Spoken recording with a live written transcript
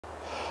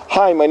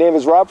Hi, my name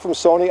is Rob from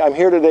Sony. I'm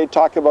here today to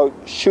talk about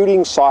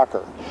shooting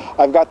soccer.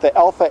 I've got the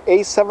Alpha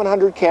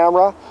A700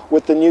 camera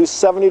with the new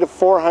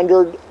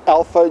 70-400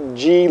 Alpha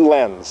G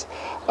lens.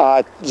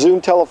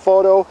 Zoom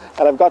telephoto,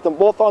 and I've got them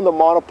both on the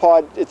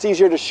monopod. It's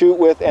easier to shoot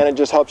with, and it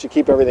just helps you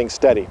keep everything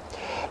steady.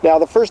 Now,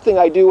 the first thing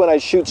I do when I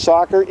shoot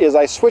soccer is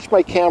I switch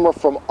my camera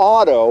from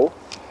auto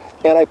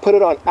and I put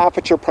it on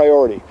aperture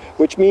priority,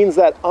 which means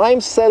that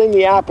I'm setting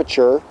the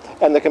aperture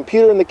and the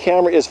computer and the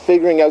camera is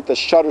figuring out the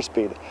shutter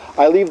speed.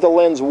 I leave the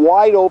lens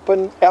wide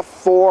open,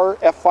 f4,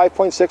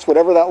 f5.6,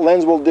 whatever that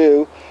lens will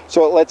do,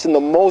 so it lets in the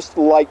most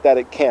light that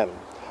it can.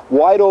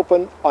 Wide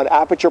open on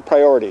aperture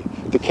priority.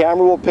 The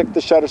camera will pick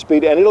the shutter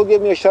speed, and it'll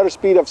give me a shutter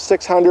speed of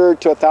 600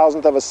 to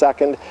 1,000th of a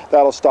second.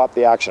 That'll stop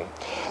the action.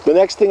 The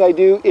next thing I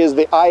do is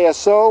the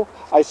ISO.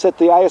 I set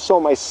the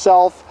ISO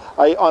myself.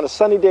 On a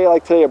sunny day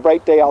like today, a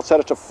bright day, I'll set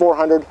it to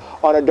 400.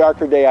 On a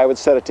darker day, I would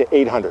set it to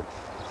 800.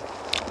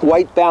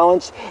 White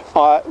balance,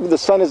 the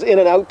sun is in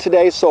and out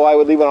today, so I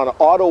would leave it on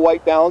auto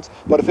white balance,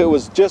 but if it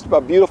was just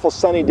a beautiful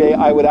sunny day,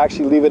 I would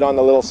actually leave it on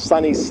the little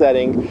sunny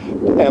setting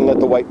and let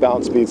the white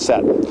balance be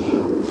set.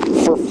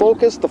 For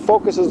focus, the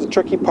focus is the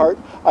tricky part.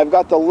 I've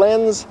got the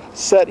lens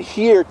set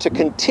here to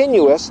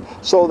continuous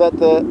so that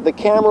the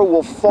camera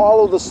will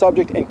follow the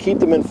subject and keep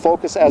them in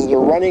focus as they're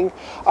running.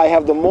 I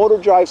have the motor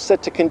drive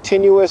set to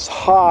continuous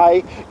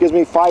high, gives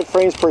me 5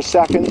 frames per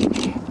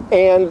second.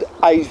 And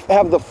I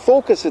have the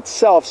focus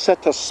itself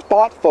set to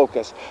spot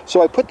focus.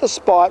 So I put the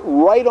spot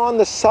right on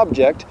the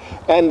subject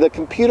and the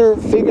computer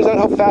figures out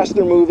how fast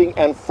they're moving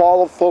and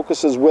follow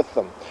focuses with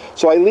them.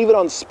 So I leave it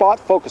on spot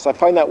focus. I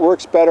find that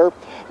works better.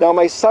 Now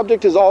my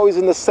subject is always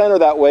in the center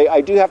that way. I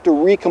do have to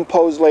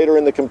recompose later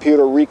in the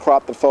computer,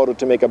 recrop the photo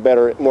to make a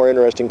better, more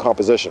interesting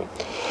composition.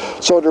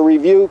 So to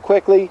review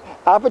quickly,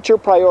 aperture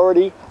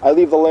priority, I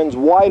leave the lens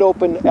wide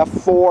open,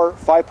 f4,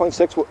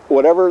 5.6,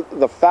 whatever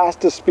the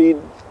fastest speed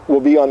will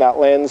be on that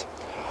lens.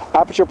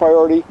 Aperture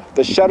priority,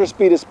 the shutter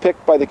speed is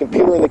picked by the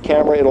computer and the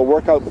camera. It'll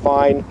work out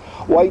fine.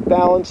 White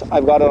balance,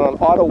 I've got it on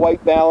auto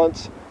white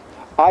balance.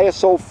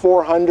 ISO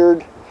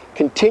 400,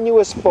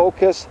 continuous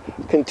focus,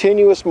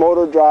 continuous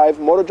motor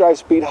drive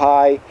speed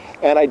high,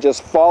 and I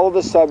just follow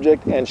the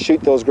subject and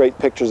shoot those great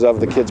pictures of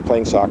the kids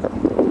playing soccer.